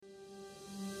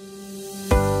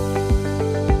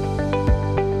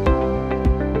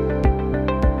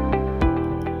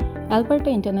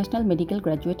Alberta international medical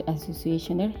graduate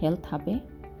অ্যাসোসিয়েশনের health হাবে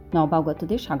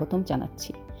নবাগতদের স্বাগতম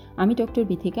জানাচ্ছি। আমি ডক্টর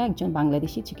বিথিকা, একজন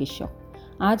বাংলাদেশি চিকিৎসক।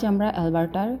 আজ আমরা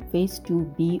অ্যালবার্টার ফেজ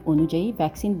 2B অনুযায়ী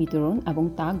ভ্যাকসিন বিতরণ এবং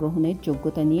তা গ্রহণের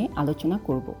যোগ্যতা নিয়ে আলোচনা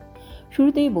করব।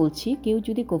 শুরুতেই বলছি, কেউ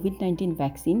যদি কোভিড-19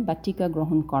 ভ্যাকসিন বা টিকা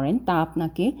গ্রহণ করেন তা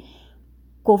আপনাকে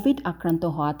কোভিড আক্রান্ত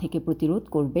হওয়া থেকে প্রতিরোধ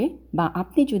করবে, বা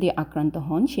আপনি যদি আক্রান্ত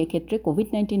হন সেক্ষেত্রে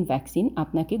কোভিড-19 ভ্যাকসিন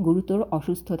আপনাকে গুরুতর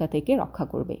অসুস্থতা থেকে রক্ষা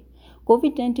করবে।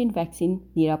 কোভিড-19 ভ্যাকসিন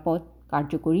নিরাপদ,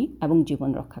 কার্যকরী এবং জীবন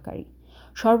রক্ষাকারী।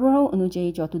 সরবরাহ অনুযায়ী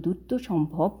যত দ্রুত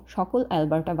সম্ভব সকল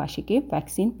অ্যালবার্টাবাসীকে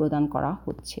ভ্যাকসিন প্রদান করা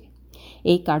হচ্ছে।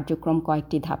 এই কার্যক্রম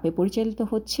কয়েকটি ধাপে পরিচালিত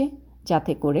হচ্ছে,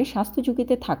 যাতে করে স্বাস্থ্য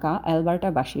ঝুঁকিতে থাকা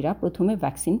অ্যালবার্টাবাসীরা প্রথমে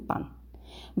ভ্যাকসিন পান।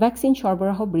 ভ্যাকসিন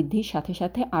সরবরাহ বৃদ্ধির সাথে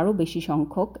সাথে আরও বেশি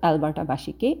সংখ্যক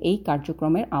অ্যালবার্টাবাসীকে এই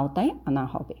কার্যক্রমের আওতায় আনা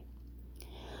হবে।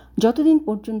 যতদিন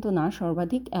পর্যন্ত না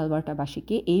সর্বাধিক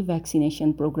অ্যালবার্টাবাসীকে এই ভ্যাকসিনেশন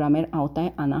প্রোগ্রামের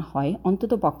আওতায় আনা হয়,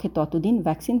 অন্ততপক্ষে ততদিন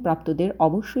ভ্যাকসিন প্রাপ্তদের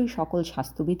অবশ্যই সকল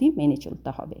স্বাস্থ্যবিধি মেনে চলতে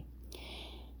হবে।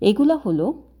 এগুলো হলো: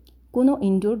 কোনো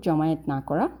ইনডোর জমায়েত না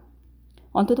করা,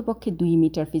 অন্ততপক্ষে 2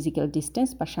 মিটার ফিজিক্যাল ডিস্টেন্স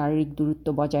বা শারীরিক দূরত্ব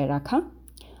বজায় রাখা,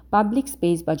 পাবলিক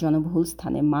স্পেস বা জনবহুল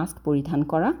স্থানে মাস্ক পরিধান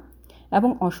করা এবং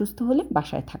অসুস্থ হলে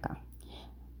বাসায় থাকা।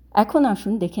 এখন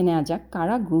আসুন দেখে নেওয়া যাক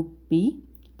কারা গ্রুপ বি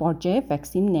পর্যায়ে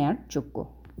ভ্যাকসিন নেয়ার যোগ্য।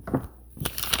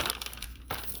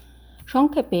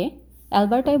 সংক্ষেপে,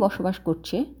 অ্যালবার্টায় বসবাস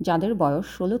করছে যাদের বয়স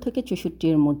 16 থেকে 64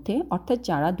 এর মধ্যে, অর্থাৎ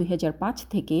যারা 2005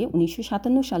 থেকে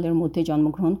 1957 সালের মধ্যে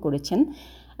জন্মগ্রহণ করেছেন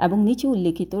এবং নিচে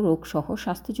উল্লেখিত রোগসহ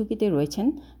স্বাস্থ্য ঝুঁকিতে রয়েছেন,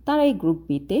 তারা এই গ্রুপ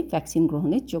বিতে ভ্যাকসিন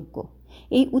গ্রহণের যোগ্য।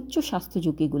 এই উচ্চ স্বাস্থ্য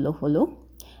ঝুঁকিগুলো হলো: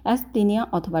 অ্যাসপ্লিনিয়া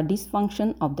অথবা ডিসফাংশন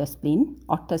অব দ্য স্প্লিন,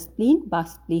 অর্থাৎ স্প্লিন বা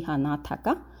স্প্লিহা না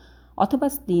থাকা অথবা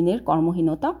স্প্লিনের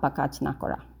কর্মহীনতা বা কাজ না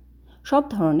করা; সব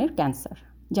ধরনের ক্যান্সার,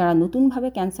 যারা নতুনভাবে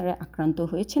ক্যান্সারে আক্রান্ত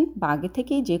হয়েছেন বা আগে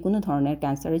থেকেই যে কোনো ধরনের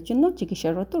ক্যান্সারের জন্য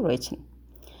চিকিৎসারত রয়েছেন;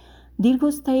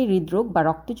 দীর্ঘস্থায়ী হৃদরোগ বা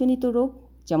রক্তজনিত রোগ,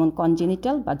 যেমন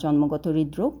কনজেনিটাল বা জন্মগত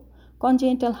হৃদরোগ,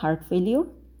 কনজেনিটাল হার্ট ফেলিওর,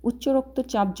 উচ্চ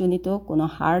রক্তচাপজনিত কোনো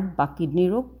হার্ট বা কিডনি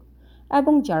রোগ,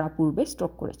 এবং যারা পূর্বে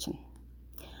স্ট্রোক করেছেন;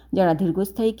 যারা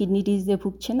দীর্ঘস্থায়ী কিডনি ডিজিজে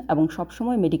ভুগছেন এবং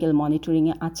সবসময় মেডিকেল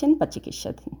মনিটরিংয়ে আছেন বা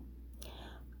চিকিৎসাধীন;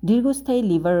 দীর্ঘস্থায়ী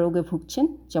লিভার রোগে ভুগছেন,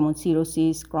 যেমন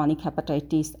সিরোসিস, ক্রনিক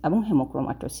হ্যাপাটাইটিস এবং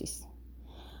হেমোক্রোমাটোসিস;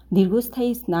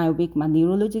 দীর্ঘস্থায়ী স্নায়বিক বা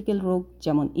নিউরোলজিক্যাল রোগ,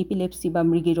 যেমন ইপিলেপসি বা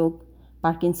মৃগীরোগ,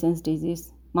 Parkinson's disease,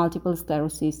 multiple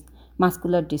sclerosis,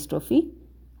 muscular dystrophy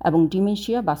এবং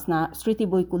ডিমেনশিয়া বা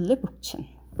স্মৃতিবৈকল্যে ভুগছেন;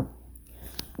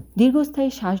 দীর্ঘস্থায়ী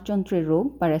শ্বাসযন্ত্রের রোগ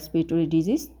বা রেসপিরেটরি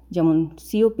ডিজিজ, যেমন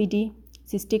COPD,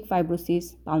 cystic fibrosis,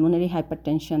 pulmonary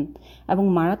hypertension এবং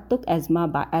মারাত্মক অ্যাজমা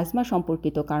বা অ্যাজমা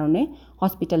সম্পর্কিত কারণে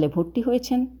হসপিটালে ভর্তি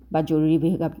হয়েছেন বা জরুরি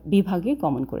বিভাগে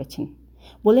গমন করেছেন।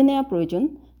 বলে নেওয়া প্রয়োজন,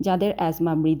 যাদের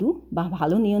অ্যাজমা মৃদু বা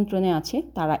ভালো নিয়ন্ত্রণে আছে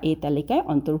তারা এই তালিকায়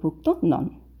অন্তর্ভুক্ত নন।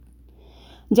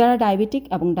 যারা ডায়াবেটিক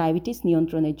এবং ডায়াবেটিস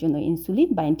নিয়ন্ত্রণের জন্য ইনসুলিন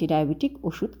বা অ্যান্টিডায়াবেটিক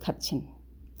ওষুধ খাচ্ছেন;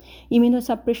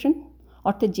 ইমিউনোসাপ্রেশন,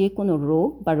 অর্থাৎ যে কোনো রোগ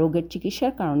বা রোগের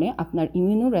চিকিৎসার কারণে আপনার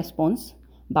ইমিউনো রেসপন্স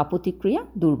বা প্রতিক্রিয়া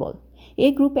দুর্বল।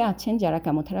 এই গ্রুপে আছেন যারা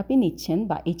কেমোথেরাপি নিচ্ছেন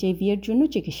বা এইচআইভি এর জন্য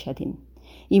চিকিৎসাধীন;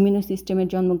 ইমিউনো সিস্টেমের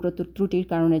জন্মগত ত্রুটির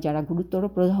কারণে যারা গুরুতর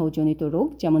প্রদাহজনিত রোগ,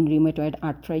 যেমন রিউমেটয়েড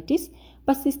আর্থ্রাইটিস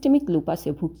বা সিস্টেমিক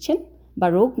লুপাসে ভুগছেন বা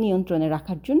রোগ নিয়ন্ত্রণে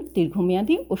রাখার জন্য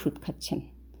দীর্ঘমেয়াদী ওষুধ খাচ্ছেন;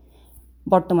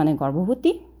 বর্তমানে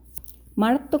গর্ভবতী;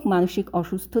 মারাত্মক মানসিক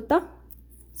অসুস্থতা,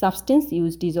 সাবস্টেন্স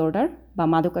ইউজ ডিসঅর্ডার বা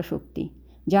মাদকাসক্তি,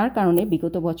 যার কারণে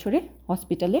বিগত বছরে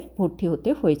হসপিটালে ভর্তি হতে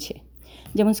হয়েছে,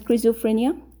 যেমন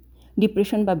স্কিজোফ্রেনিয়া,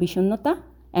 ডিপ্রেশন বা বিষণ্ণতা,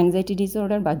 অ্যাংজাইটি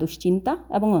ডিসঅর্ডার বা দুশ্চিন্তা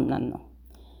এবং অন্যান্য;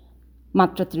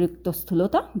 মাত্রাতিরিক্ত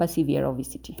স্থূলতা বা সিভিয়ার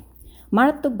ওবেসিটি;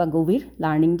 মারাত্মক বা গভীর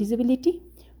লার্নিং ডিসেবিলিটি;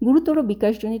 গুরুতর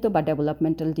বিকাশজনিত বা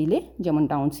ডেভেলপমেন্টাল ডিলে, যেমন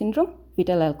Down syndrome,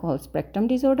 fetal alcohol spectrum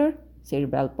disorder,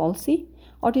 cerebral palsy,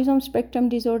 autism spectrum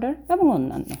disorder এবং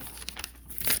অন্যান্য;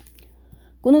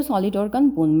 কোনো সলিড অর্গান,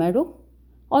 বোন ম্যারো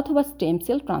অথবা স্টেম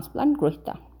সেল ট্রান্সপ্লান্ট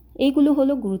গ্রহীতা। এইগুলো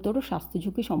হলো গুরুতর স্বাস্থ্য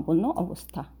ঝুঁকি সম্পন্ন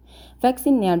অবস্থা।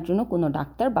 ভ্যাকসিন নেওয়ার জন্য কোনো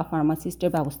ডাক্তার বা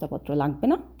ফার্মাসিস্টের ব্যবস্থাপত্র লাগবে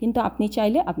না, কিন্তু আপনি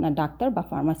চাইলে আপনার ডাক্তার বা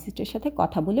ফার্মাসিস্টের সাথে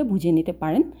কথা বলে বুঝে নিতে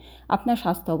পারেন আপনার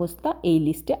স্বাস্থ্য অবস্থা এই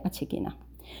লিস্টে আছে কিনা।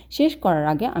 শেষ করার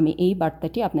আগে আমি এই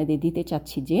বার্তাটি আপনাদের দিতে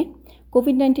চাচ্ছি যে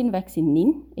কোভিড-19 ভ্যাকসিন নিন,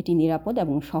 এটি নিরাপদ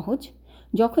এবং সহজ।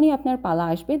 যখনই আপনার পালা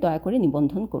আসবে দয়া করে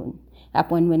নিবন্ধন করুন,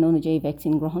 অ্যাপয়েন্টমেন্ট অনুযায়ী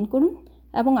ভ্যাকসিন গ্রহণ করুন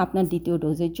এবং আপনার দ্বিতীয়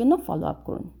ডোজের জন্য ফলো আপ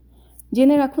করুন।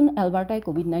 জেনে রাখুন, অ্যালবার্টায়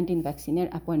কোভিড-19 ভ্যাকসিনের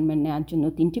অ্যাপয়েন্টমেন্ট নেওয়ার জন্য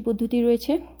 3টি পদ্ধতি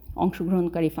রয়েছে।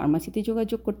 অংশগ্রহণকারী ফার্মাসিতে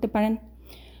যোগাযোগ করতে পারেন,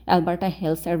 অ্যালবার্টা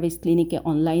হেলথ সার্ভিস ক্লিনিকে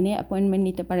অনলাইনে অ্যাপয়েন্টমেন্ট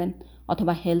নিতে পারেন,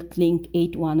 অথবা হেলথ লিঙ্ক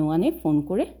 811-এ ফোন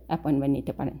করে অ্যাপয়েন্টমেন্ট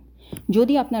নিতে পারেন।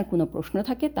 যদি আপনার কোনো প্রশ্ন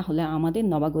থাকে তাহলে আমাদের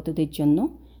নবাগতদের জন্য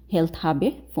হেলথ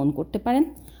হাবে ফোন করতে পারেন।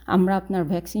 আমরা আপনার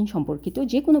ভ্যাকসিন সম্পর্কিত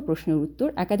যে কোনো প্রশ্নের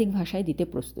উত্তর একাধিক ভাষায় দিতে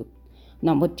প্রস্তুত।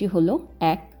 নম্বরটি হলো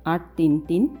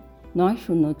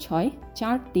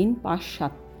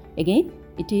 1833-906-4357। Again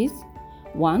it is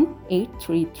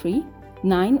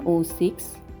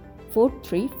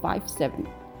 1833-906-4357।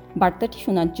 বার্তাটি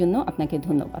শোনার জন্য আপনাকে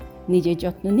ধন্যবাদ। নিজের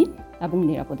যত্ন নিন এবং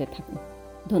নিরাপদে থাকুন।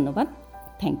 ধন্যবাদ।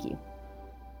 Thank you.